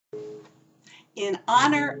in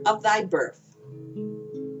honor of thy birth.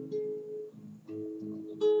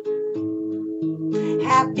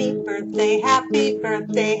 Happy birthday, happy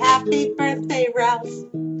birthday, happy birthday, Ralph.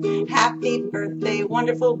 Happy birthday,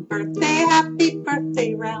 wonderful birthday, happy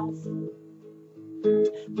birthday, Ralph.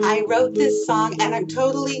 I wrote this song and I'm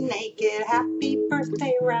totally naked. Happy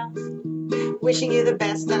birthday, Ralph. Wishing you the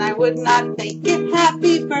best and I would not fake it.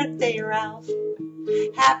 Happy birthday, Ralph.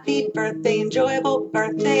 Happy birthday, enjoyable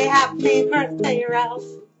birthday. Happy birthday, Ralph.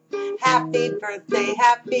 Happy birthday,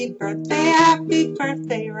 happy birthday, happy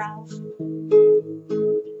birthday, Ralph.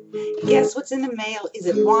 Guess what's in the mail? Is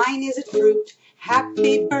it wine? Is it fruit?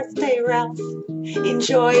 Happy birthday, Ralph.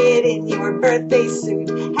 Enjoy it in your birthday suit.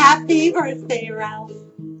 Happy birthday, Ralph.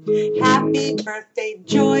 Happy birthday,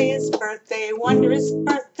 joyous birthday, wondrous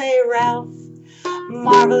birthday, Ralph.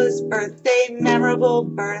 Marvelous birthday, memorable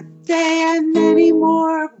birthday, and many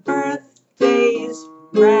more birthdays,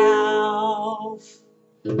 Ralph.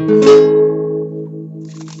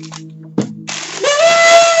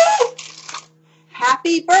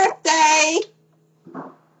 Happy birthday!